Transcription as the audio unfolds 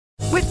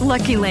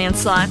Lucky Land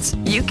Slots,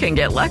 you can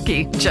get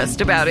lucky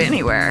just about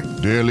anywhere.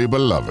 Dearly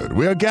beloved,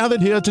 we are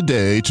gathered here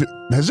today to...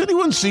 Has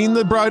anyone seen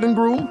the bride and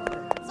groom?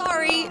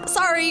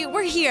 Sorry,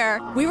 we're here.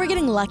 We were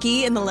getting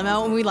lucky in the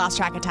limo and we lost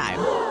track of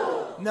time.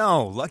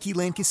 No, Lucky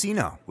Land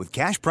Casino, with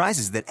cash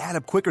prizes that add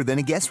up quicker than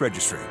a guest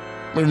registry.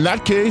 In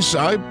that case,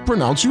 I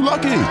pronounce you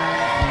lucky.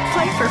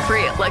 Play for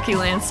free at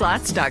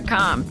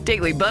LuckyLandSlots.com.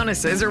 Daily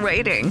bonuses are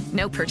waiting.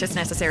 No purchase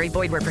necessary.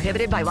 Void where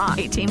prohibited by law.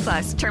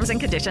 18+. Terms and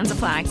conditions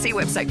apply. See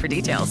website for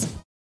details.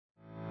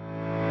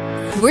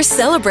 We're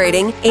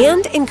celebrating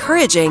and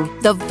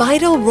encouraging the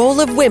vital role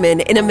of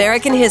women in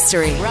American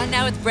history. We're on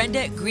now with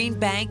Brenda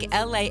Greenbank,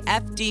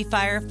 LAFD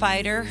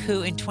firefighter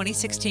who in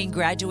 2016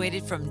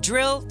 graduated from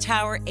Drill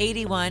Tower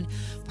 81,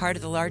 part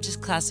of the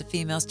largest class of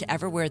females to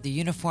ever wear the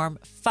uniform.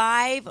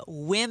 5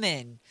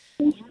 women.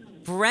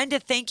 Brenda,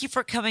 thank you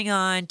for coming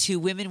on to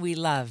Women We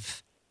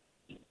Love.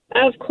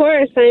 Of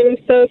course, I'm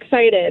so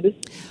excited.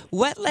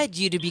 What led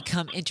you to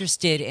become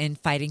interested in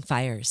fighting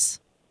fires?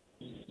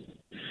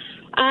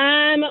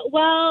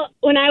 Well,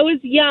 when I was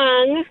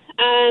young,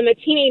 a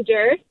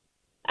teenager,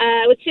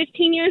 I was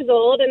 15 years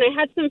old, and I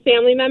had some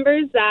family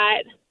members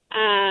that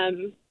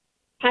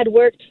had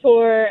worked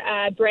for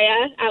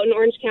Brea out in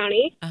Orange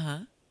County. Uh-huh.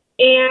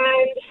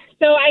 And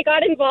so I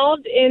got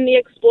involved in the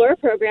Explorer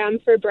program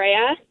for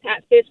Brea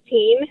at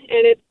 15,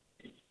 and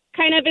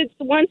it's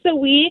once a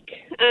week.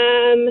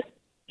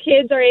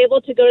 Kids are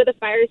able to go to the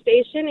fire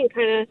station and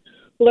kind of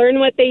learn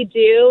what they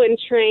do and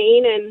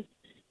train. And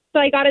so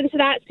I got into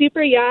that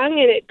super young,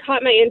 and it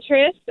caught my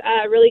interest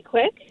really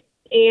quick.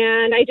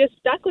 And I just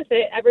stuck with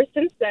it ever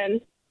since then.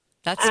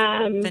 That's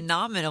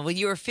phenomenal. Well,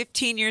 you were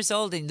 15 years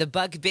old and the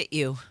bug bit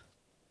you.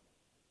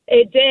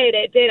 It did.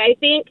 I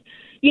think,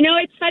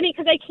 it's funny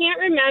because I can't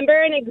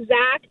remember an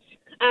exact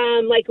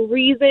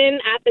reason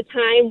at the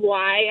time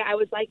why I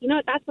was like,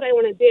 that's what I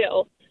want to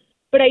do.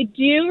 But I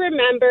do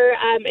remember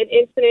an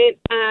incident.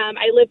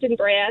 I lived in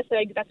Brea, so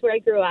that's where I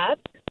grew up.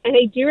 And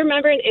I do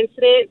remember an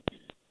incident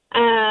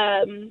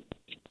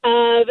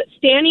of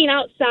standing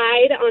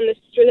outside on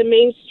the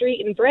main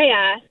street in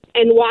Brea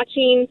and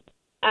watching,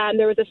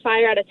 there was a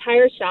fire at a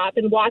tire shop,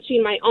 and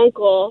watching my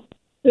uncle,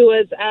 who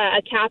was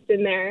a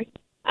captain there,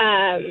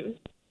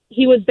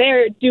 he was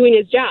there doing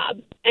his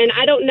job. And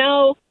I don't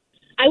know,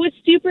 I was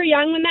super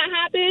young when that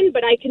happened,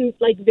 but I can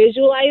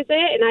visualize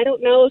it. And I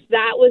don't know if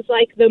that was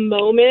the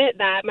moment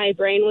that my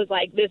brain was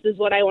like, this is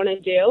what I want to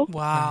do.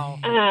 Wow.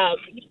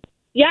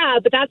 Yeah,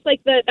 but that's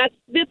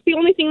the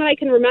only thing that I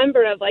can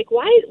remember of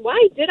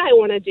why did I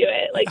want to do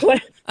it?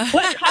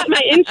 What caught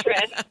my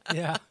interest?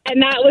 Yeah.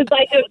 And that was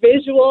a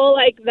visual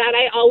that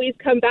I always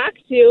come back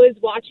to is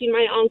watching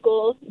my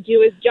uncle do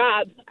his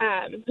job,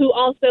 who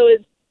also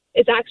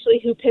is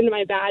actually who pinned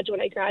my badge when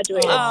I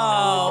graduated.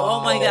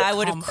 Oh my God, I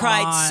would have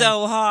cried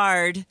so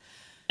hard.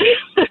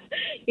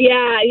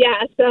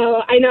 Yeah.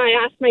 So I know I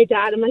asked my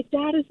dad, I'm like,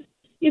 Dad,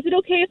 is it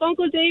okay if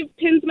Uncle Dave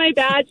pins my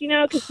badge,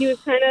 because he was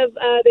kind of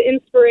the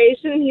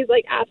inspiration? He's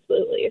like,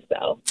 absolutely.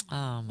 So,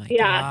 oh my God.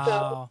 Yeah.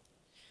 So,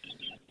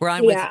 we're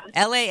on with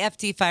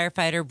LAFD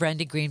firefighter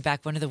Brenda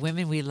Greenback, one of the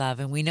women we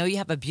love. And we know you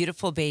have a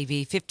beautiful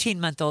baby,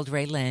 15-month-old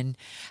Raylyn.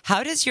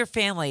 How does your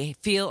family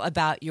feel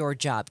about your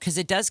job? Because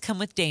it does come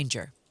with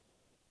danger.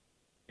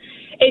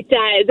 It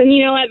does. And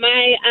you know what?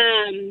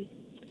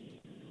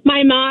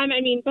 My mom,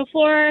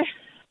 before...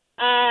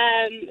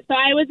 so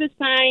I was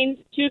assigned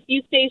to a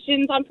few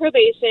stations on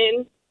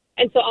probation,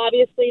 and so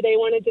obviously they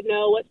wanted to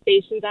know what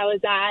stations I was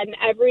at. And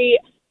every,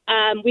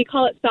 we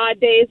call it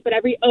sod days, but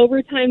every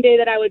overtime day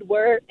that I would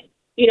work,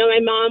 my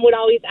mom would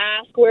always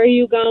ask, where are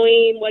you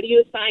going? What are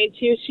you assigned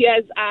to? She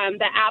has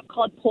the app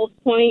called Pulse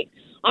Point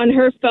on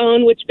her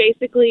phone, which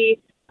basically,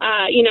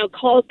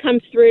 calls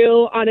come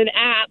through on an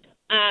app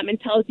and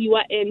tells you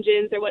what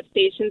engines or what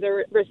stations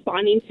are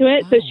responding to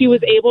it. So she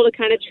was able to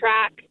kind of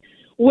track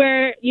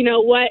where,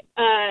 what,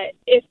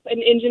 if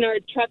an engine or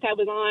a truck I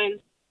was on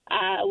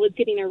was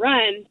getting a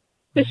run.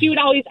 So she would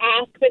always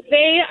ask, but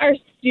they are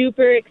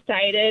super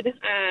excited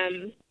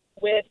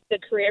with the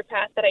career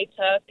path that I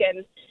took.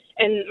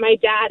 And my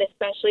dad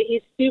especially,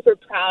 he's super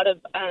proud of,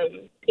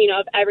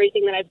 of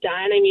everything that I've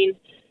done.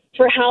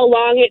 For how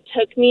long it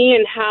took me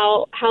and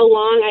how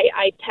long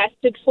I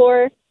tested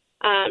for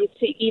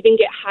to even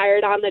get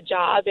hired on the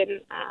job and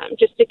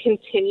just to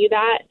continue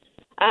that.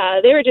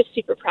 They were just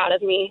super proud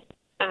of me.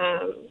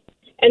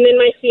 And then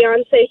my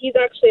fiance, he's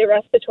actually a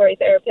respiratory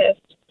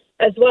therapist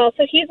as well.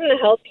 So he's in the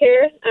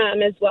healthcare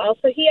as well.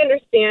 So he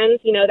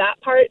understands,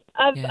 that part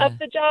of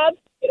the job.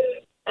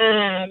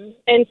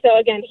 And so,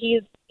 again, he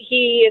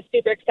is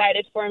super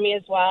excited for me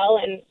as well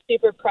and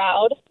super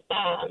proud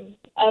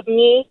of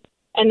me.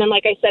 And then,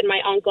 like I said,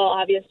 my uncle,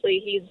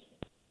 obviously,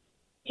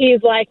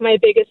 he's like my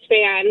biggest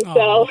fan. Aww.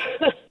 So,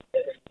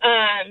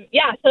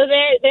 so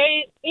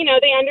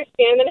they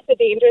understand that it's a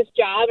dangerous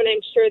job, and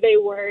I'm sure they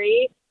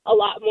worry a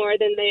lot more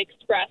than they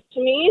express to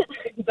me.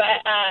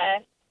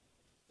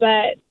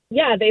 But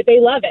yeah, they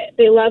love it.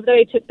 They love that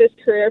I took this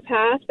career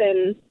path,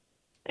 and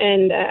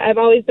I've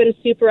always been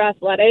super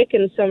athletic,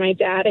 and so my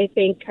dad, I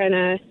think, kind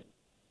of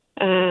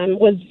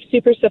was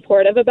super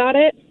supportive about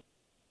it.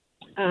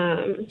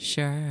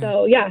 Sure.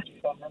 So yeah,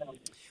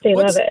 they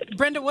love it.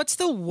 Brenda, what's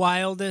the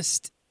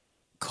wildest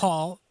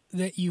call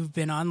that you've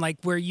been on, like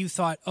where you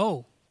thought,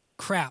 oh,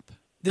 crap,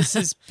 this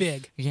is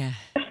big? Yeah.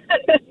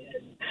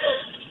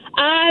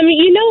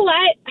 You know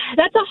what?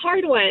 That's a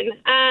hard one.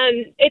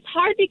 It's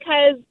hard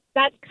because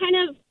that's kind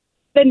of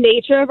the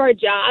nature of our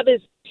job,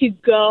 is to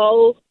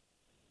go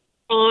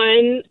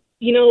on,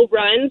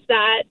 runs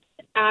that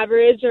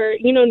average or,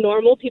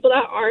 normal people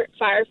that aren't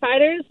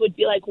firefighters would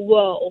be like,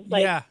 whoa.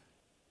 Like, yeah.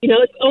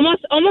 It's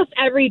almost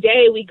every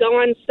day we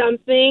go on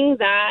something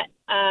that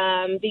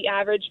the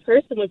average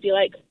person would be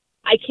like,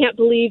 I can't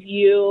believe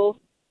you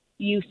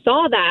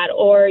saw that,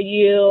 or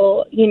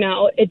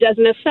it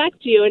doesn't affect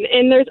you.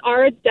 And there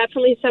are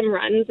definitely some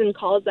runs and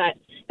calls that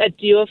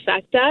do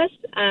affect us.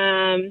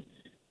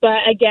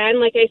 But again,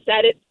 like I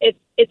said,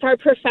 it's our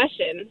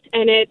profession,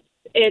 and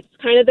it's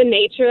kind of the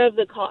nature of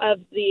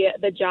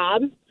the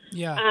job.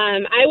 Yeah.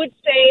 I would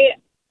say,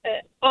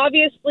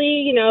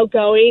 obviously,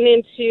 going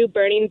into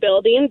burning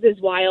buildings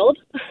is wild.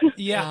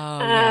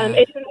 Yeah.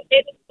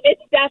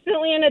 It's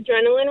definitely an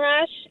adrenaline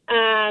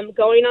rush.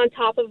 Going on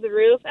top of the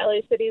roof.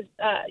 LA City's,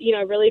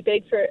 really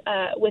big for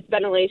with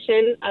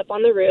ventilation up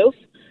on the roof,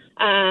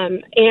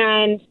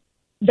 and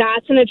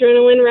that's an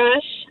adrenaline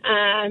rush.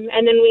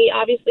 And then we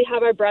obviously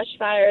have our brush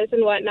fires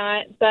and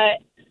whatnot. But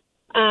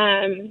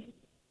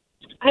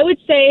I would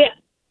say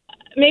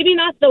maybe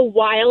not the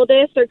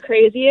wildest or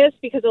craziest,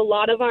 because a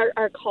lot of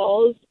our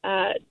calls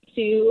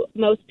to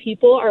most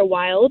people are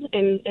wild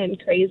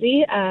and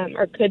crazy,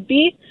 or could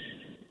be.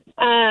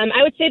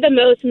 I would say the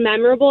most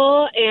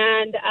memorable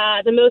and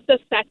the most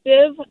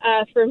effective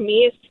for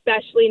me,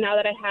 especially now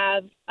that I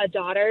have a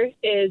daughter,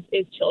 is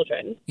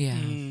children.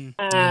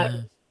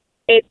 Yeah.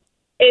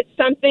 It's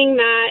something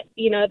that,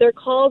 they're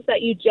calls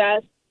that you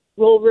just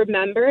will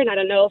remember, and I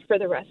don't know for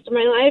the rest of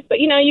my life, but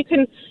you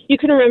can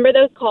remember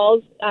those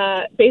calls,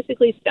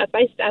 basically step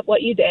by step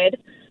what you did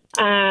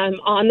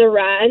on the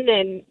run,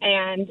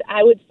 and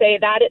I would say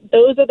that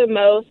those are the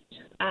most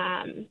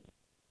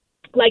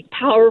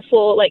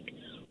powerful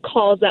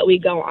calls that we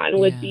go on.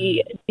 Would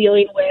be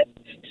dealing with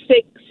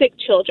sick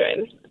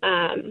children.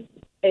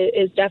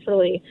 Is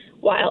definitely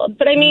wild,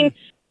 but I mean.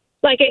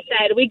 Like I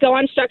said, we go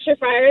on structure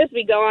fires.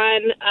 We go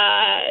on,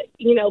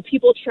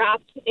 people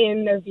trapped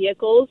in their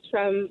vehicles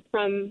from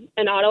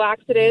an auto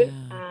accident,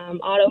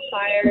 auto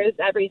fires,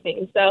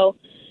 everything. So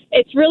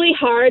it's really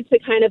hard to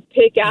kind of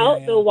pick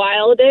out the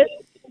wildest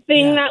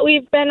thing that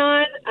we've been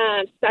on,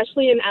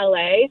 especially in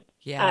LA.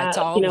 Yeah, it's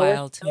all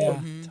wild. Yeah,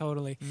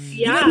 totally.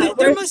 Yeah,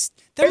 there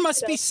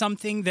must be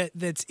something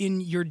that's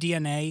in your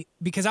DNA,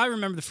 because I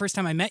remember the first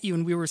time I met you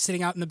and we were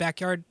sitting out in the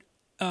backyard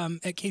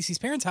at Casey's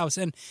parents' house,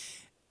 and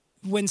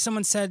when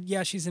someone said,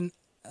 yeah, she's an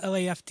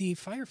LAFD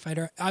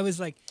firefighter, I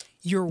was like,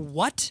 you're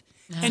what?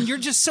 And you're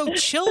just so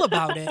chill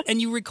about it. And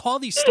you recall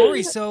these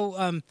stories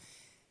so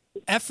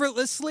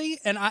effortlessly.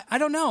 And I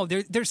don't know.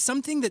 There's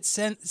something that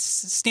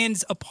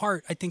stands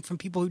apart, I think, from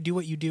people who do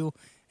what you do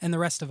and the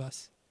rest of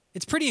us.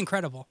 It's pretty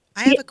incredible.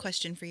 I have a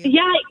question for you.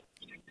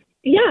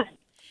 Yeah.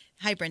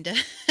 Hi, Brenda.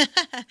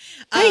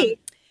 Hi.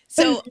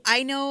 So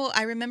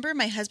I remember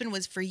my husband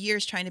was for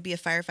years trying to be a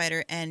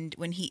firefighter, and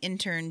when he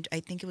interned,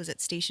 I think it was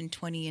at Station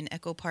 20 in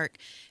Echo Park,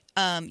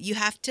 you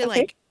have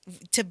to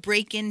to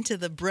break into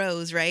the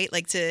bros, right?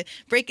 Like to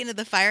break into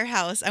the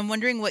firehouse. I'm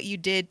wondering what you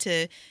did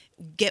to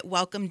get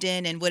welcomed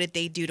in, and what did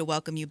they do to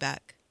welcome you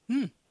back?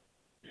 You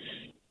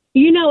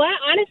know what?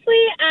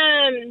 Honestly,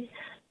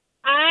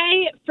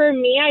 for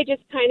me, I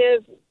just kind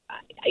of,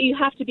 you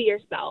have to be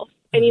yourself,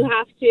 and you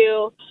have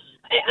to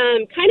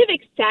kind of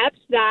accept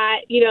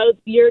that,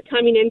 you're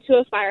coming into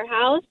a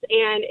firehouse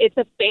and it's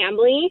a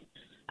family.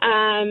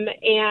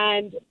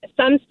 And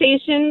some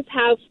stations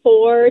have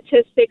 4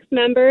 to 6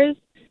 members.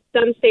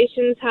 Some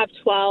stations have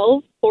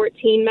 12,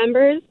 14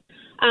 members.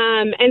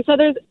 And so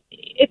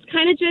it's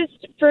kind of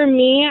just, for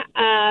me,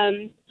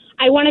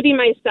 I want to be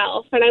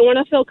myself, and I want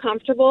to feel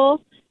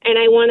comfortable, and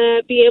I want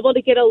to be able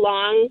to get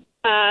along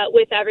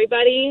with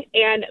everybody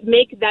and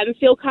make them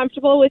feel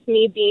comfortable with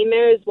me being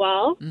there as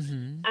well.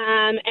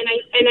 And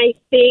I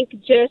think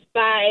just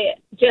by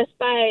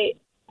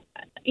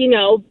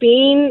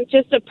being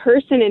just a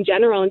person in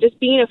general, and just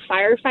being a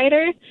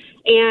firefighter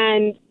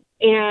and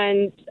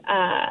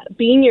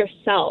being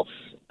yourself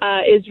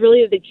is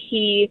really the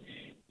key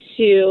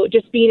to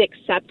just being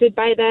accepted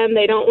by them.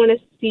 They don't want to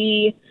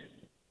see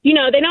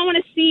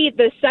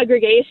the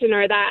segregation,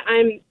 or that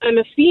I'm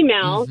a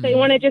female. They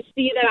want to just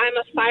see that I'm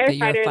a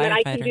firefighter, that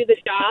I can do the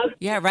job.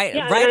 Yeah, right.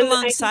 Yeah, right and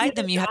alongside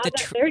them, you have to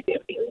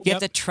you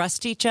have to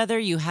trust each other.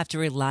 You have to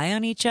rely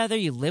on each other.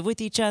 You live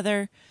with each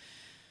other.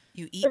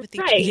 You eat with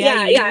each Right, other.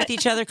 Yeah, you eat with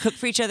each other, cook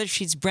for each other.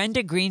 She's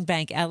Brenda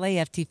Greenbank,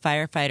 LAFD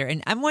firefighter.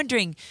 And I'm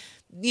wondering,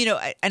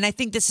 and I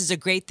think this is a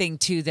great thing,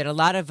 too, that a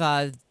lot of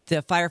the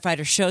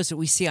firefighter shows that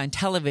we see on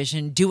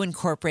television do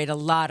incorporate a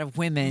lot of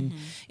women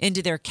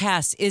into their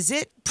cast. Is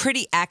it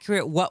pretty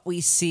accurate what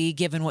we see,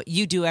 given what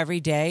you do every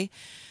day?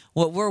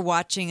 What we're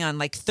watching on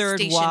Third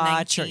Station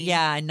Watch 19.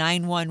 or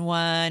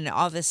 911,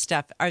 all this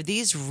stuff. Are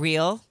these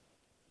real?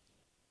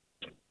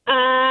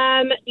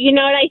 You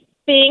know what? I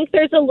think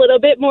there's a little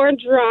bit more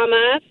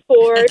drama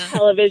for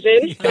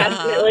television,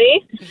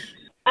 definitely.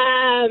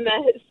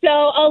 So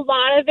a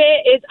lot of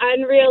it is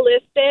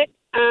unrealistic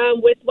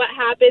with what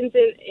happens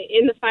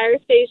in the fire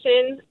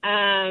station.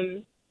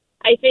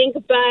 I think,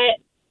 but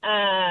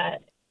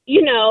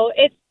you know,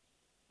 it's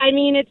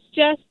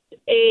just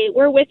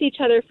we're with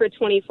each other for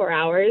 24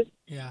 hours.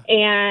 Yeah.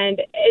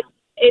 And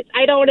it's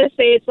I don't want to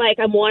say it's like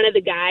I'm one of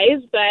the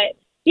guys, but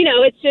you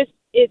know,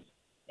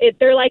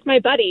 they're like my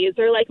buddies,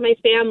 they're like my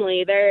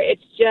family.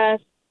 It's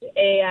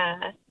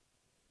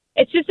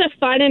just a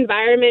fun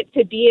environment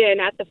to be in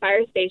at the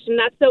fire station.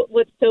 That's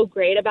what's so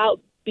great about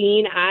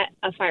being at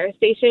a fire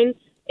station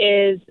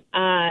is,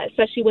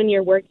 especially when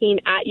you're working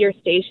at your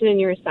station and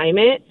your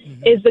assignment,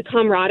 is the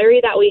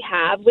camaraderie that we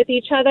have with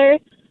each other.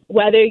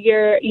 Whether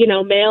you're, you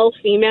know, male,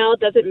 female,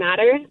 doesn't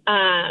matter.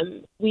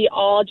 We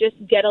all just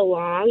get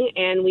along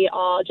and we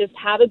all just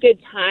have a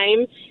good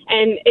time.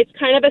 And it's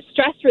kind of a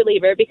stress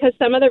reliever because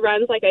some of the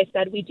runs, like I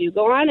said, we do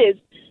go on is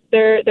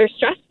they're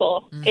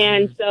stressful.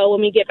 And so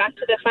when we get back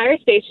to the fire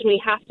station,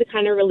 we have to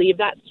kind of relieve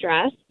that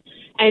stress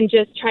and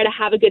just try to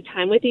have a good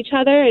time with each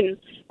other and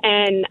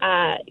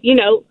you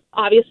know,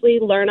 obviously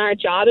learn our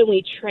job, and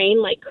we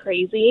train like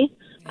crazy.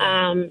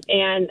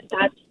 And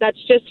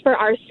that's just for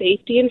our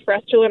safety and for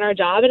us to learn our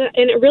job.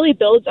 And it really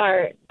builds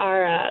our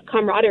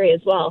camaraderie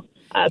as well.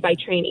 By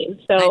training.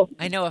 So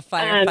I know a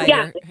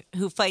firefighter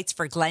who fights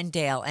for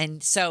Glendale.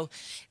 And so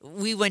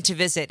we went to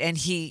visit, and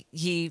he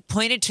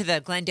pointed to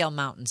the Glendale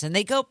Mountains, and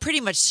they go pretty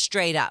much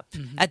straight up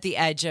at the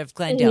edge of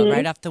Glendale,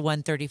 right off the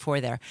 134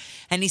 there.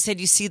 And he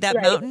said, "You see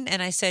that mountain?"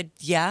 And I said,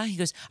 "Yeah." He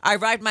goes, "I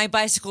ride my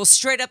bicycle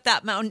straight up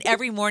that mountain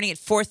every morning at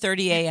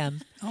 4:30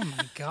 a.m. Oh,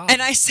 my God.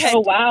 And I said, "Oh,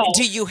 wow.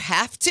 Do you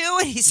have to?"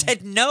 And he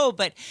said, "No,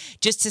 but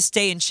just to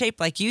stay in shape,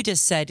 like you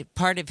just said,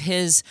 part of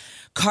his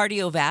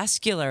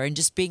cardiovascular and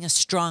just being a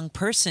strong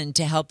person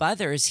to help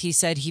others," he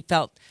said he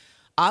felt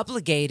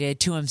obligated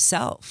to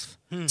himself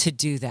to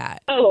do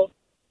that. Oh,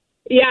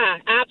 yeah,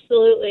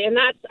 absolutely. And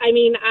that's, I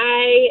mean,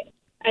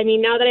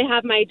 now that I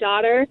have my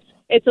daughter,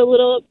 it's a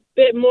little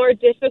bit more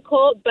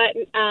difficult, but,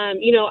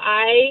 you know,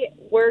 I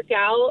work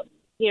out,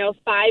 you know,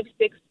 5,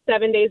 6,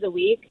 7 days a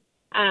week.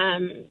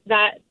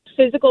 That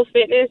physical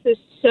fitness is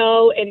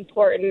so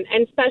important,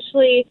 and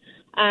especially,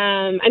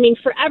 I mean,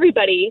 for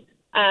everybody,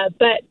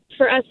 but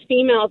for us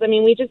females, I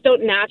mean, we just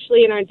don't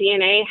naturally in our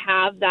DNA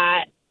have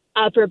that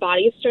upper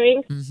body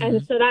strength.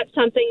 And so that's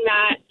something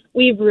that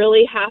we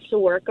really have to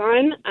work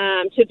on,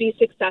 to be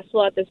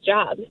successful at this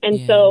job. And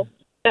so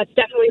that's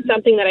definitely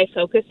something that I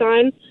focus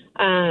on.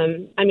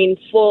 I mean,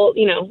 full,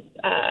 you know,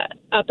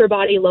 upper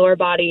body, lower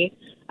body,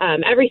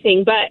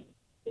 everything, but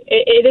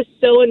it is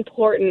so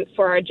important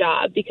for our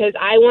job because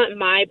I want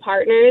my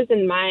partners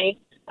and my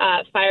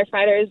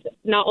firefighters,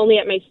 not only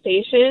at my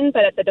station,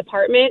 but at the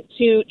department,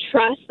 to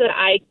trust that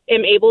I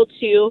am able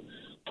to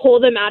pull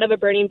them out of a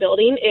burning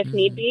building if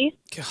need be,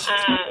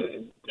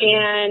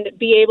 and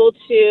be able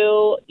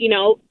to, you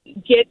know,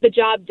 get the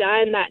job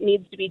done that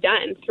needs to be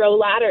done, throw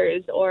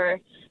ladders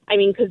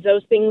because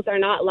those things are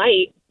not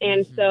light.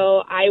 And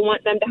so I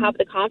want them to have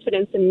the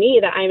confidence in me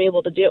that I'm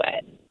able to do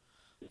it.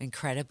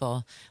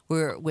 Incredible.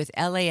 We're with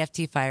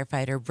LAFD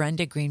firefighter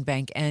Brenda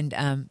Greenbank. And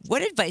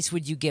what advice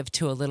would you give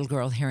to a little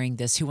girl hearing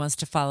this who wants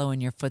to follow in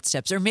your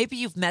footsteps? Or maybe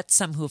you've met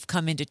some who have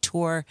come in to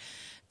tour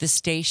the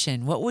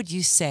station. What would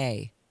you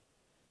say?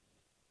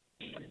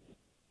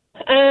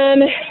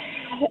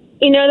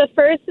 You know, the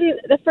first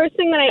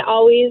thing that I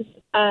always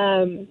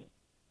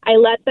I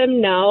let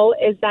them know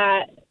is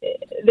that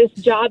this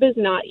job is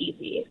not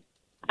easy.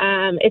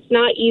 It's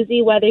not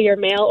easy whether you're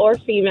male or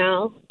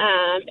female.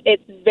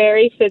 It's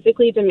very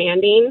physically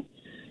demanding.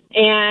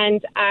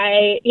 And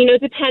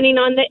depending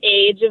on the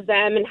age of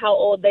them and how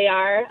old they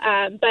are.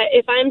 But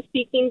if I'm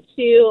speaking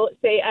to,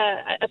 say,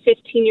 a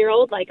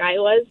 15-year-old like I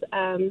was,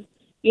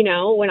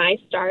 when I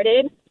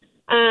started,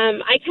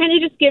 I kind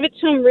of just give it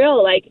to them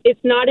real. Like,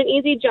 it's not an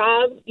easy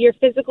job. Your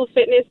physical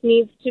fitness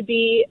needs to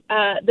be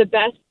the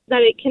best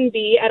that it can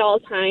be at all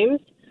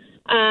times.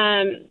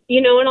 And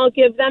I'll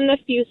give them the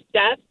few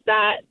steps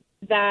that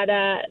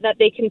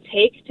they can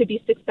take to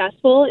be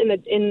successful in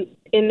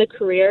the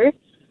career.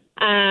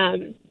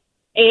 But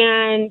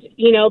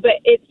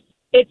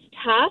it's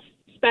tough,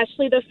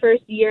 especially the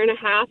first year and a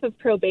half of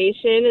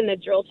probation in the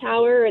drill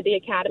tower or the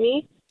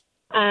academy.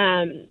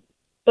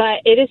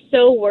 But it is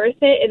so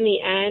worth it in the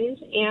end.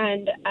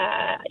 And,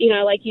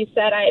 like you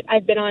said,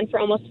 I've been on for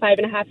almost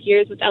 5.5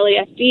 years with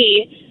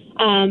LAFD,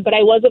 but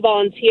I was a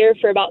volunteer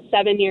for about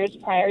 7 years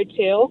prior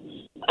to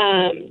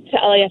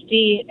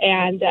LAFD.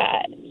 And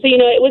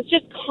it was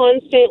just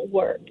constant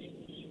work.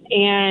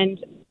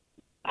 And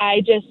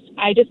I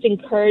just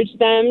encourage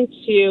them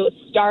to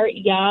start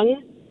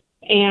young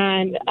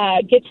and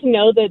get to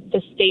know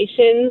the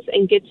stations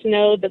and get to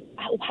know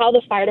how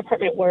the fire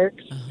department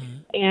works.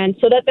 And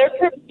so that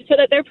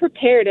they're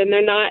prepared and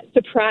they're not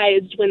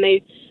surprised when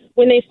they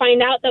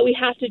find out that we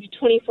have to do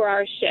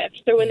 24-hour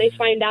shifts, or when they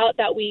find out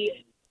that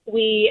we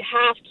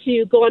have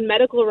to go on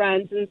medical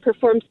runs and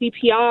perform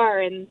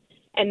CPR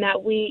and that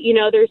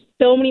there's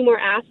so many more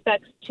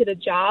aspects to the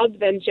job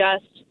than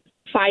just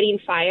fighting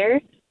fire.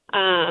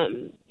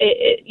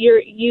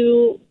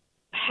 You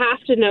have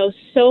to know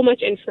so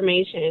much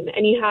information,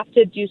 and you have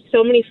to do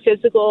so many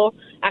physical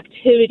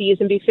activities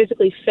and be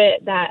physically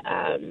fit that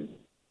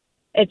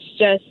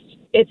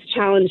it's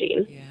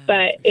challenging,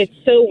 but it's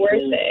so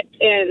worth it.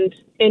 And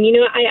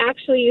I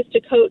actually used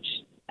to coach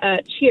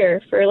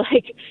cheer for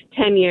like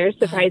 10 years,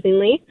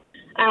 surprisingly.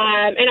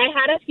 And I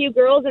had a few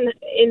girls in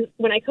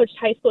when I coached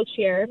high school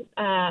cheer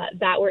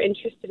that were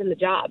interested in the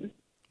job.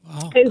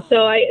 Wow. And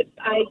so I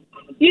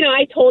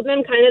told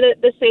them kind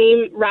of the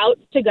same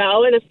routes to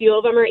go, and a few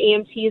of them are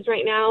EMTs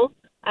right now,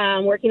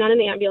 working on an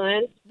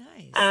ambulance.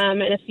 Nice.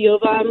 And a few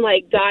of them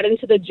got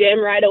into the gym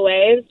right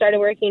away and started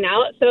working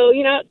out. So,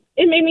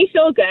 it made me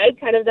feel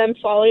good, kind of them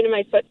following in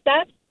my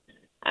footsteps.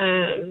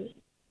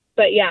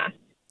 But yeah.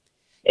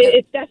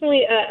 It's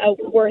definitely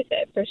worth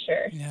it for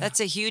sure. Yeah. That's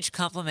a huge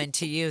compliment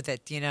to you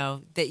that,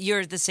 that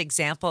you're this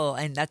example.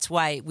 And that's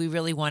why we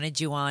really wanted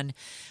you on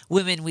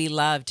Women We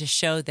Love, to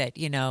show that,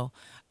 you're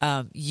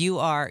a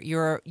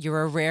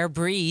rare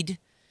breed,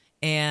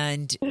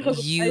 and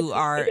you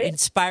are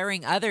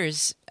inspiring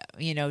others,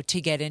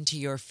 to get into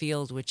your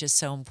field, which is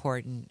so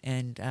important.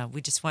 And we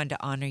just wanted to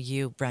honor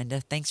you,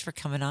 Brenda. Thanks for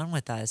coming on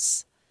with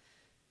us.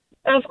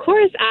 Of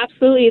course,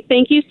 absolutely.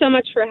 Thank you so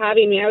much for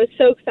having me. I was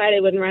so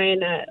excited when Ryan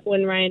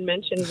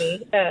mentioned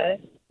me to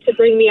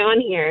bring me on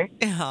here.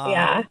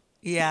 Aww.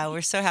 Yeah,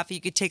 we're so happy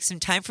you could take some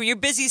time from your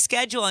busy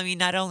schedule. I mean,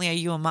 not only are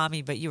you a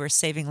mommy, but you are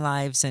saving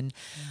lives, and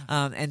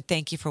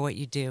thank you for what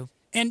you do.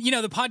 And,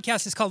 the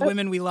podcast is called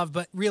Women We Love,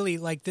 but really,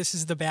 this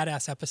is the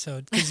badass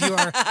episode, because you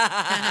are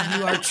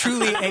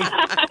truly a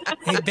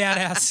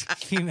badass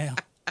female.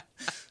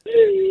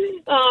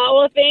 Oh,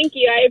 well, thank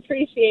you. I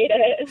appreciate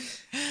it.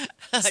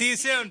 See you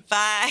soon.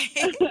 Bye.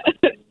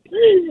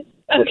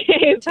 Okay, bye.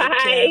 Take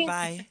care.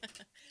 Bye.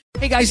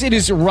 Hey guys, it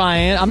is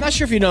Ryan. I'm not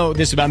sure if you know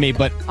this about me,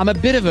 but I'm a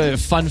bit of a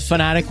fun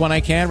fanatic when I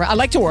can. I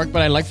like to work,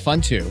 but I like fun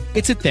too.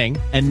 It's a thing.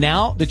 And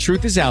now the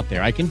truth is out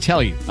there. I can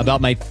tell you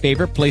about my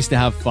favorite place to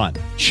have fun.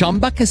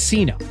 Chumba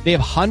Casino. They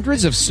have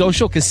hundreds of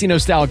social casino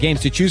style games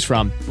to choose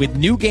from, with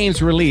new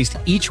games released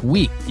each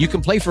week. You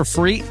can play for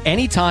free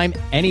anytime,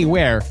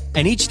 anywhere.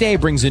 And each day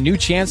brings a new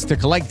chance to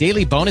collect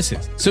daily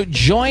bonuses. So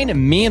join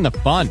me in the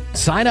fun.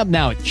 Sign up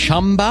now at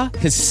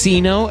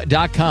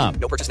ChumbaCasino.com.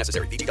 No purchase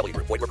necessary. VGW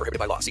Group. Void where prohibited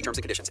by law. See terms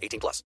and conditions. 18+.